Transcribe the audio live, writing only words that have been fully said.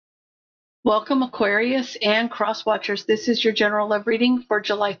Welcome, Aquarius and Cross Watchers. This is your general love reading for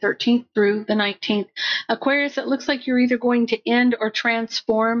July 13th through the 19th. Aquarius, it looks like you're either going to end or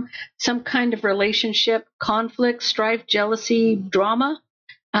transform some kind of relationship, conflict, strife, jealousy, drama.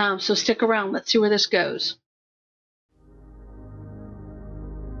 So stick around. Let's see where this goes.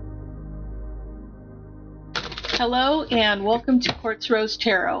 Hello and welcome to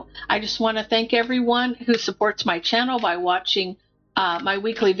QuartzRoseTarot. I just want to thank everyone who supports my channel by watching my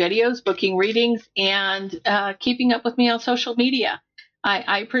weekly videos, booking readings, and keeping up with me on social media.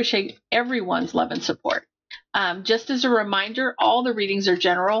 I appreciate everyone's love and support. Just as a reminder, all the readings are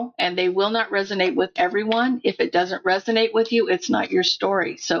general and they will not resonate with everyone. If it doesn't resonate with you, it's not your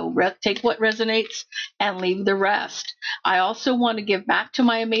story. So take what resonates and leave the rest. I also want to give back to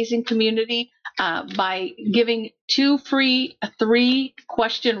my amazing community by giving 2 free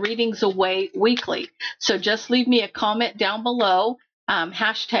 3-question readings away weekly. So just leave me a comment down below,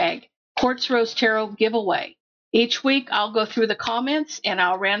 hashtag QuartzRoseTarot giveaway. Each week I'll go through the comments and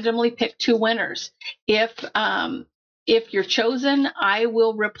I'll randomly pick 2 winners. If you're chosen, I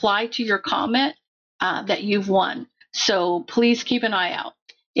will reply to your comment that you've won. So please keep an eye out.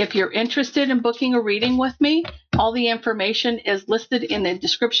 If you're interested in booking a reading with me, all the information is listed in the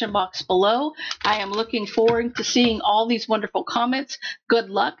description box below. I am looking forward to seeing all these wonderful comments. Good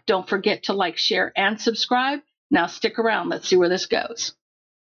luck. Don't forget to like, share, and subscribe. Now stick around. Let's see where this goes.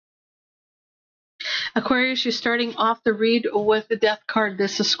 Aquarius, you're starting off the read with the Death card.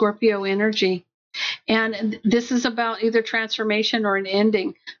 This is Scorpio energy. And this is about either transformation or an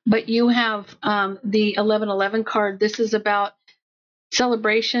ending. But you have the 1111 card. This is about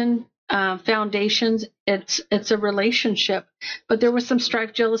celebration, foundations. It's a relationship. But there was some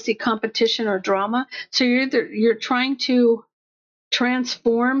strife, jealousy, competition, or drama. So you're trying to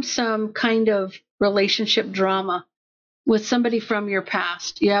transform some kind of relationship drama with somebody from your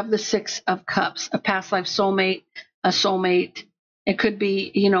past. You have the 6 of Cups, a past life soulmate, a soulmate. It could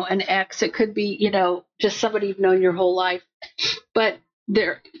be, an ex. It could be, just somebody you've known your whole life. But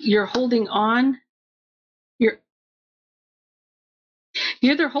you're holding on. You're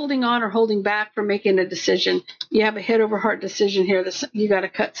either holding on or holding back from making a decision. You have a head over heart decision here. You got to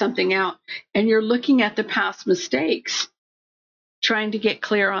cut something out. And you're looking at the past mistakes, trying to get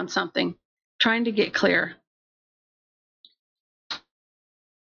clear on something, trying to get clear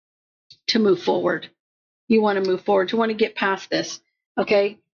to move forward. You want to move forward. You want to get past this.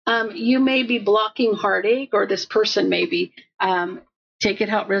 Okay. You may be blocking heartache, or this person may be. Take it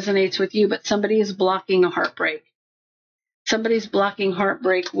how it resonates with you, but somebody is blocking a heartbreak. Somebody's blocking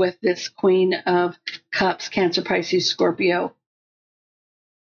heartbreak with this Queen of Cups, Cancer, Pisces, Scorpio.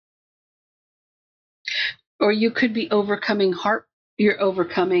 Or you could be overcoming You're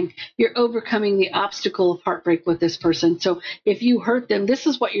overcoming the obstacle of heartbreak with this person. So if you hurt them, this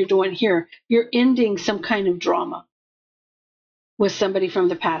is what you're doing here. You're ending some kind of drama with somebody from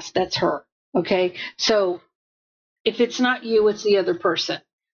the past. That's her. Okay. So if it's not you, it's the other person.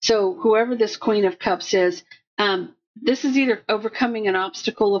 So whoever this Queen of Cups is, this is either overcoming an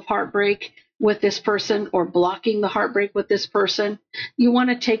obstacle of heartbreak with this person or blocking the heartbreak with this person. You want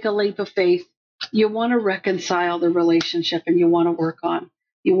to take a leap of faith. You want to reconcile the relationship, and you want to work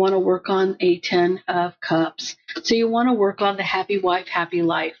on a 10 of Cups. So you want to work on the happy wife, happy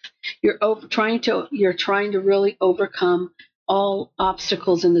life. You're trying to really overcome all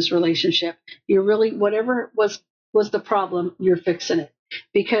obstacles in this relationship. You're really, whatever was the problem, you're fixing it,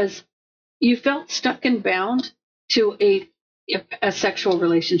 because you felt stuck and bound to a sexual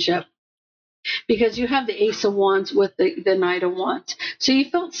relationship. Because you have the Ace of Wands with the Knight of Wands. So you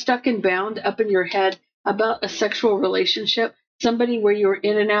felt stuck and bound up in your head about a sexual relationship, somebody where you were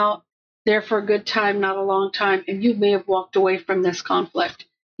in and out, there for a good time, not a long time, and you may have walked away from this conflict.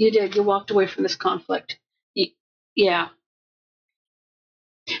 You did. You walked away from this conflict. Yeah.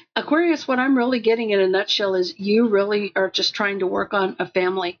 Aquarius, what I'm really getting in a nutshell is you really are just trying to work on a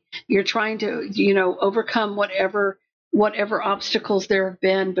family. You're trying to, overcome whatever obstacles there have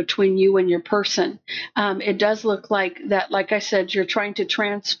been between you and your person. It does look like that, like I said, you're trying to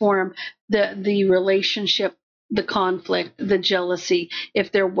transform the relationship, the conflict, the jealousy,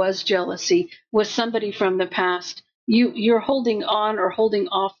 if there was jealousy, with somebody from the past. You're holding on or holding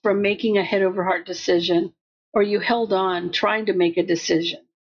off from making a head over heart decision, or you held on trying to make a decision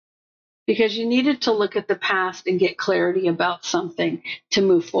because you needed to look at the past and get clarity about something to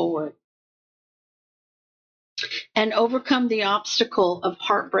move forward and overcome the obstacle of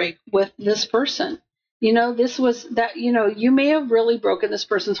heartbreak with this person. This was that, you may have really broken this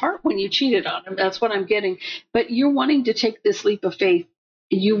person's heart when you cheated on him. That's what I'm getting. But you're wanting to take this leap of faith.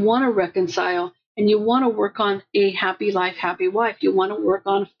 You want to reconcile, and you want to work on a happy life, happy wife. You want to work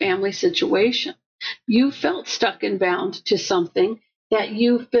on a family situation. You felt stuck and bound to something that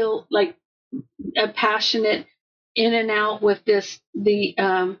you feel like a passionate in and out with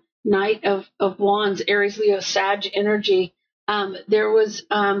the Knight of Wands, Aries, Leo, Sag energy. There was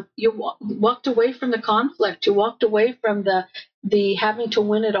you walked away from the conflict. You walked away from the having to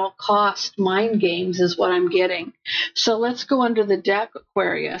win at all cost mind games is what I'm getting. So let's go under the deck,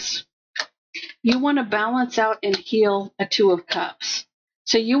 Aquarius. You want to balance out and heal a Two of Cups.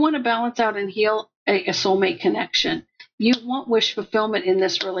 So you want to balance out and heal a soulmate connection. You want wish fulfillment in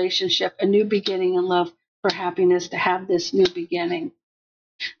this relationship, a new beginning in love, for happiness, to have this new beginning.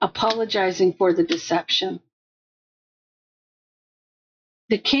 Apologizing for the deception.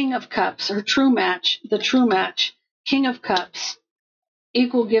 The King of Cups, or true match, the true match, King of Cups,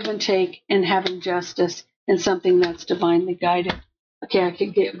 equal give and take, and having justice and something that's divinely guided. Okay, I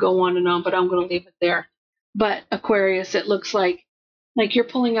could go on and on, but I'm going to leave it there. But Aquarius, it looks like you're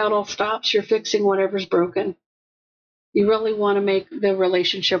pulling out all stops. You're fixing whatever's broken. You really want to make the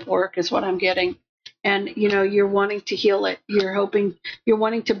relationship work is what I'm getting. And, you're wanting to heal it. You're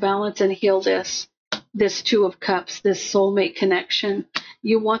wanting to balance and heal this Two of Cups, this soulmate connection.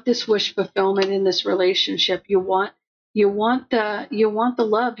 You want this wish fulfillment in this relationship. You want the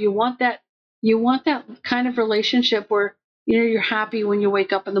love. You want that kind of relationship where, you're happy when you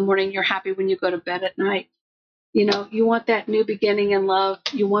wake up in the morning. You're happy when you go to bed at night. You want that new beginning in love.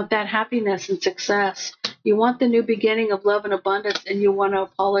 You want that happiness and success. You want the new beginning of love and abundance, and you want to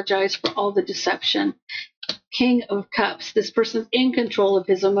apologize for all the deception. King of Cups, this person's in control of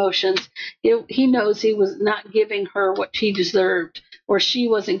his emotions. He knows he was not giving her what she deserved, or she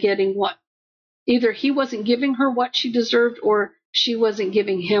wasn't getting what. Either he wasn't giving her what she deserved, or she wasn't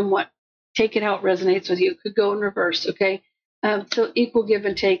giving him what. Take it how it resonates with you. It could go in reverse, okay? So equal give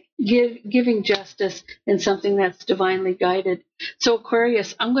and take, giving justice and something that's divinely guided. So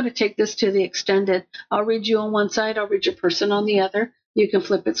Aquarius, I'm going to take this to the extended. I'll read you on one side. I'll read your person on the other. You can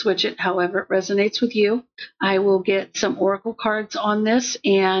flip it, switch it, however it resonates with you. I will get some oracle cards on this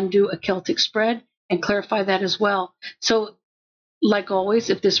and do a Celtic spread and clarify that as well. So like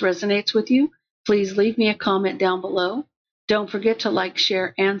always, if this resonates with you, please leave me a comment down below. Don't forget to like,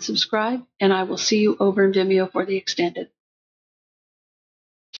 share, and subscribe, and I will see you over in Vimeo for the extended.